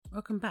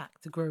Welcome back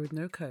to Grow with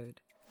No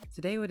Code.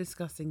 Today we're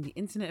discussing the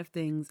Internet of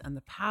Things and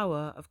the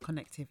power of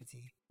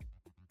connectivity.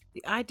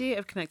 The idea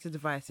of connected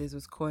devices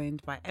was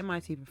coined by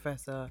MIT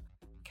professor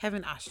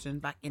Kevin Ashton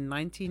back in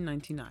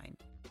 1999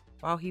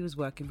 while he was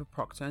working for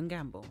Procter &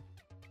 Gamble.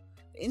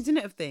 The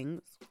Internet of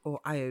Things,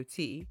 or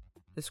IoT,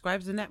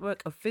 describes a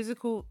network of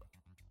physical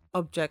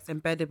objects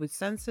embedded with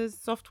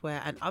sensors,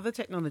 software, and other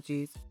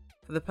technologies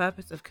for the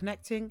purpose of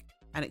connecting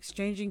and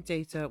exchanging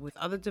data with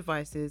other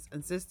devices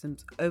and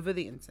systems over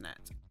the internet.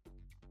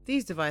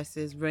 These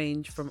devices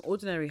range from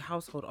ordinary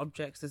household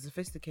objects to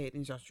sophisticated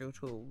industrial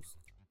tools.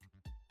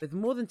 With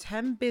more than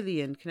 10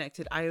 billion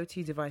connected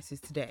IoT devices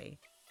today,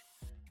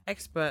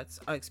 experts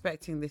are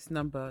expecting this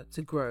number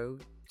to grow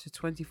to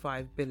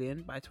 25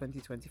 billion by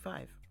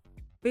 2025.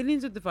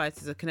 Billions of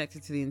devices are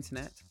connected to the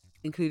internet,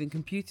 including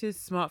computers,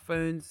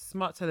 smartphones,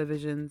 smart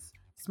televisions,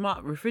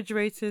 smart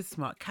refrigerators,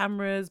 smart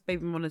cameras,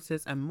 baby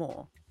monitors, and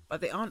more.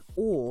 But they aren't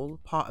all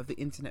part of the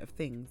Internet of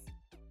Things.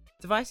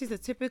 Devices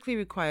that typically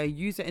require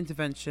user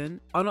intervention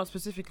are not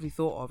specifically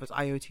thought of as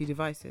IoT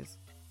devices.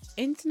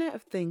 Internet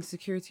of Things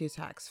security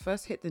attacks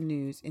first hit the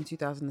news in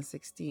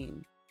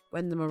 2016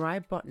 when the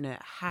Mirai botnet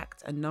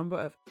hacked a number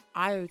of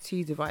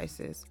IoT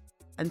devices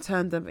and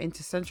turned them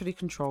into centrally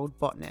controlled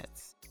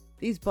botnets.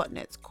 These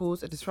botnets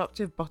caused a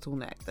disruptive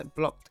bottleneck that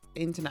blocked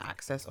internet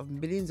access of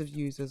millions of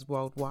users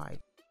worldwide.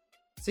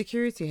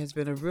 Security has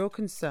been a real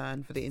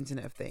concern for the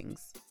Internet of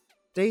Things.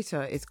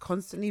 Data is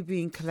constantly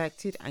being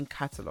collected and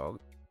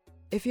catalogued.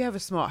 If you have a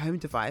smart home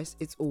device,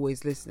 it's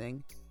always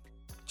listening,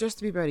 just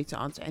to be ready to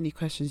answer any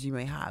questions you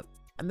may have.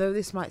 And though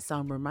this might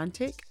sound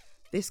romantic,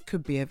 this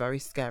could be a very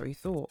scary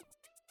thought.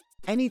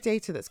 Any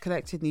data that's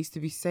collected needs to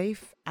be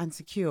safe and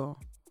secure.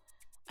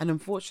 And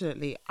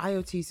unfortunately,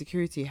 IoT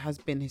security has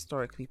been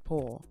historically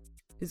poor.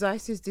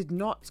 Devices did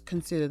not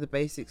consider the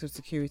basics of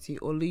security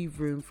or leave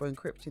room for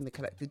encrypting the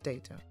collected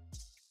data.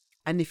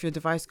 And if your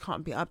device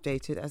can't be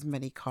updated, as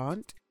many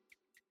can't,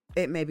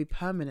 it may be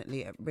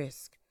permanently at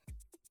risk.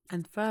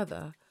 And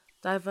further,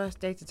 diverse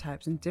data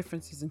types and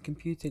differences in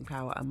computing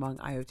power among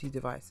IoT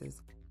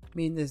devices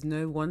mean there's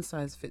no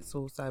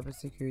one-size-fits-all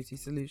cybersecurity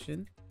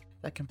solution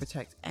that can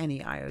protect any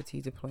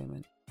IoT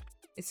deployment.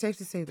 It's safe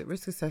to say that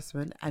risk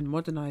assessment and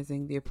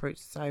modernizing the approach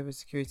to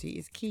cybersecurity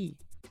is key.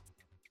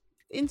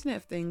 The Internet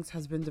of Things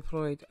has been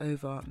deployed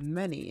over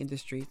many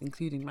industries,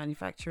 including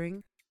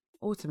manufacturing,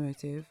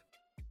 automotive,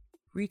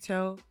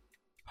 retail,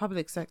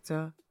 public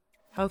sector,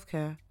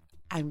 healthcare,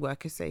 and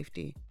worker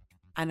safety,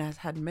 and has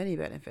had many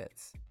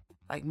benefits,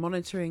 like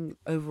monitoring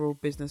overall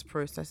business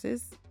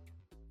processes,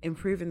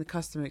 improving the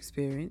customer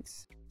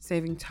experience,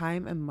 saving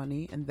time and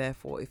money and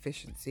therefore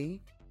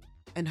efficiency,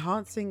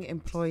 enhancing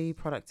employee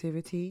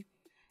productivity,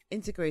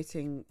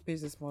 integrating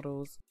business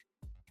models,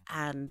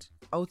 and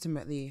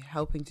ultimately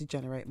helping to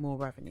generate more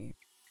revenue.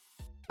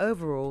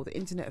 Overall, the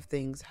Internet of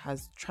Things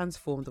has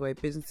transformed the way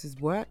businesses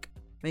work,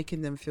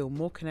 making them feel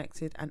more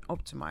connected and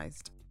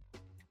optimized.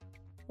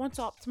 Want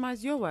to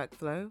optimize your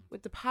workflow?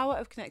 With the power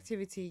of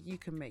connectivity, you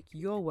can make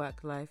your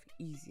work life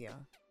easier.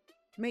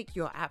 Make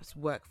your apps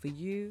work for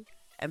you,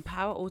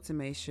 empower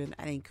automation,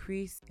 and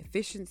increase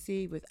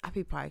efficiency with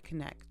AppyPie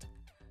Connect.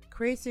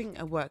 Creating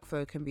a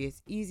workflow can be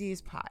as easy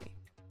as pie.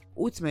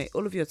 Automate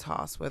all of your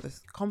tasks, whether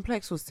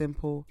complex or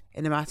simple,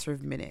 in a matter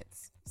of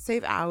minutes.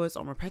 Save hours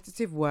on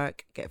repetitive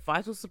work, get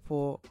vital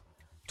support,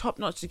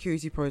 top-notch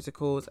security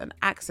protocols, and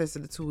access to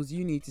the tools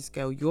you need to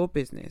scale your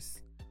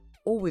business,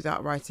 all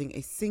without writing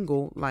a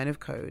single line of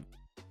code.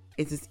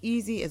 It's as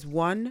easy as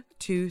 1,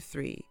 2,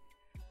 3.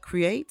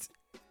 Create,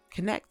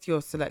 connect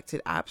your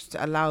selected apps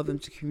to allow them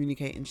to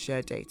communicate and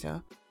share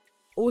data.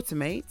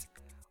 Automate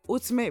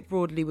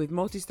broadly with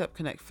multi-step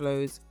connect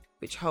flows,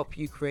 which help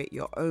you create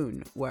your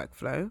own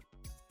workflow.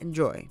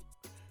 Enjoy.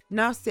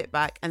 Now sit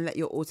back and let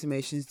your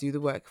automations do the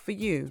work for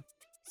you,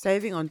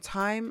 saving on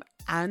time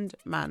and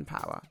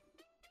manpower.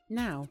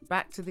 Now,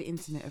 back to the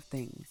Internet of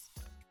Things.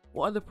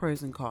 What are the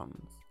pros and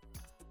cons?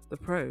 The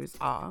pros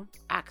are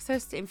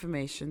access to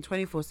information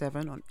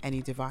 24/7 on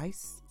any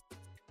device,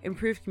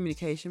 improved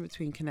communication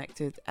between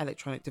connected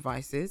electronic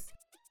devices,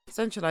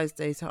 centralized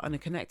data on a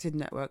connected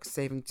network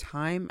saving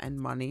time and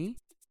money,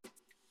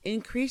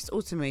 increased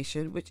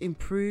automation which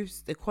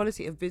improves the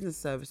quality of business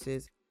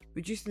services,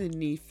 reducing the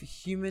need for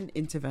human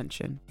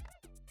intervention.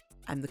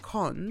 And the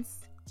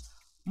cons,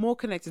 more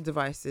connected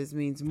devices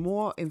means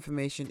more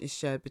information is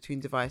shared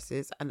between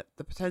devices and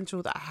the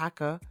potential that a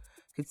hacker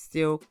could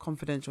steal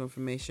confidential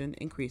information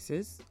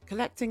increases.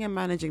 Collecting and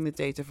managing the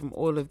data from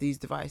all of these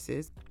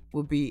devices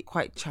will be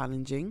quite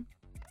challenging.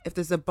 If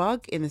there's a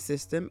bug in the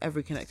system,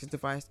 every connected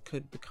device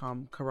could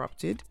become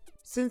corrupted.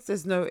 Since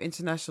there's no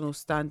international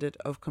standard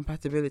of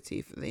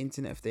compatibility for the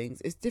Internet of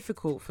Things, it's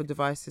difficult for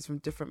devices from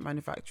different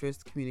manufacturers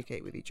to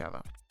communicate with each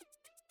other.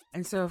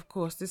 And so, of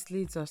course, this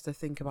leads us to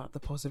think about the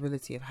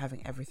possibility of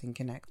having everything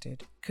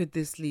connected. Could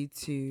this lead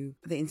to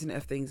the Internet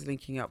of Things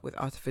linking up with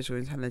artificial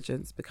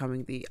intelligence,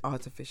 becoming the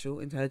artificial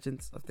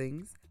intelligence of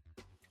things?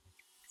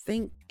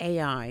 Think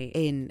AI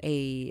in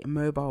a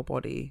mobile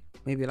body,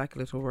 maybe like a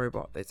little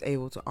robot that's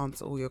able to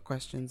answer all your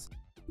questions,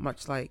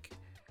 much like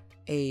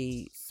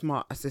a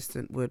smart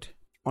assistant would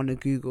on a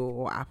Google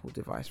or Apple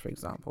device, for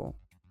example.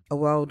 A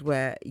world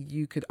where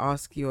you could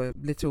ask your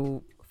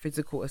little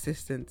physical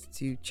assistant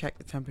to check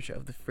the temperature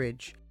of the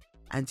fridge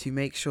and to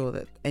make sure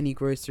that any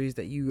groceries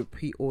that you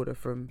pre-order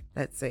from,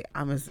 let's say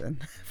Amazon,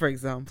 for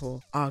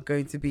example, are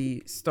going to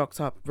be stocked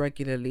up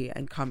regularly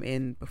and come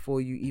in before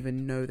you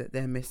even know that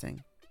they're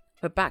missing.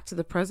 But back to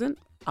the present,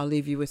 I'll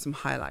leave you with some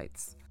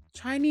highlights.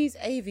 Chinese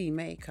AV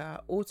maker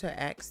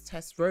AutoX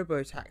tests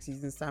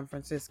robo-taxis in San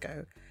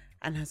Francisco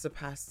and has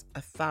surpassed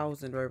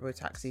 1,000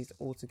 robo-taxis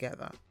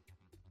altogether.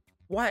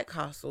 White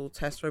Castle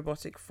tests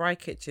robotic fry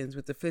kitchens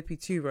with the Flippy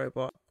 2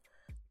 robot,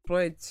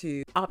 deployed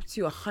to up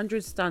to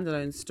 100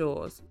 standalone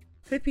stores.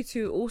 Flippy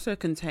 2 also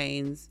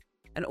contains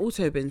an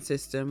auto bin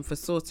system for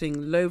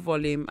sorting low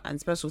volume and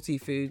specialty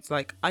foods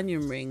like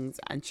onion rings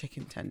and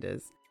chicken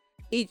tenders.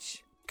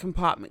 Each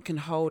compartment can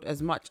hold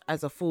as much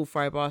as a full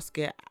fry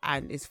basket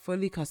and is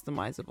fully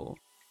customizable.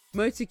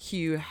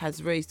 MotorQ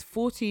has raised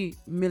 $40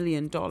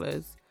 million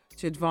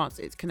to advance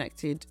its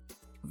connected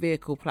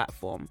vehicle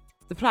platform.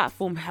 The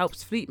platform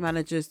helps fleet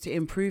managers to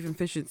improve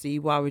efficiency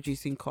while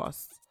reducing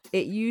costs.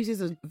 It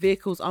uses a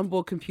vehicle's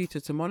onboard computer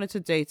to monitor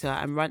data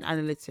and run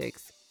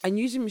analytics, and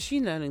using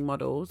machine learning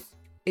models,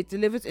 it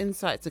delivers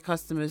insights to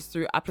customers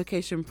through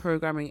application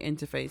programming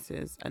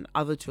interfaces and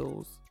other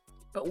tools.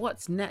 But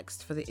what's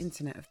next for the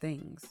Internet of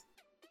Things?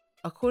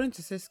 According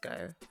to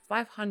Cisco,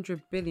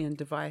 500 billion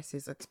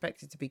devices are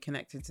expected to be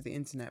connected to the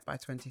Internet by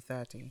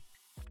 2030.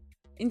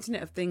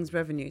 Internet of Things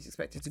revenue is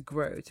expected to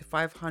grow to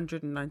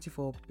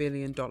 $594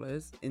 billion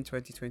in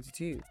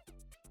 2022.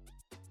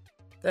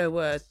 There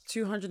were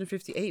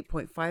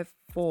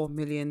 258.54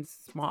 million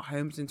smart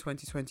homes in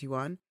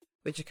 2021,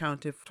 which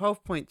accounted for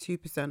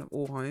 12.2% of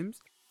all homes.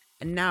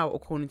 And now,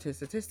 according to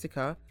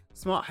Statistica,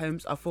 smart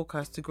homes are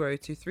forecast to grow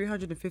to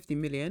 350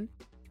 million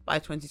by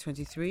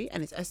 2023,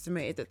 and it's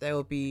estimated that there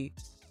will be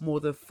more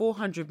than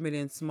 400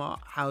 million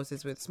smart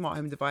houses with smart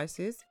home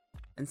devices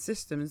and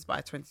systems by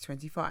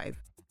 2025.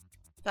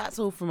 That's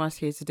all from us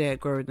here today at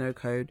Grow with No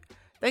Code.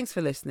 Thanks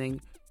for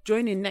listening.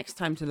 Join in next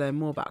time to learn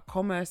more about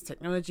commerce,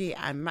 technology,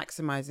 and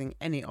maximizing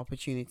any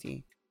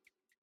opportunity.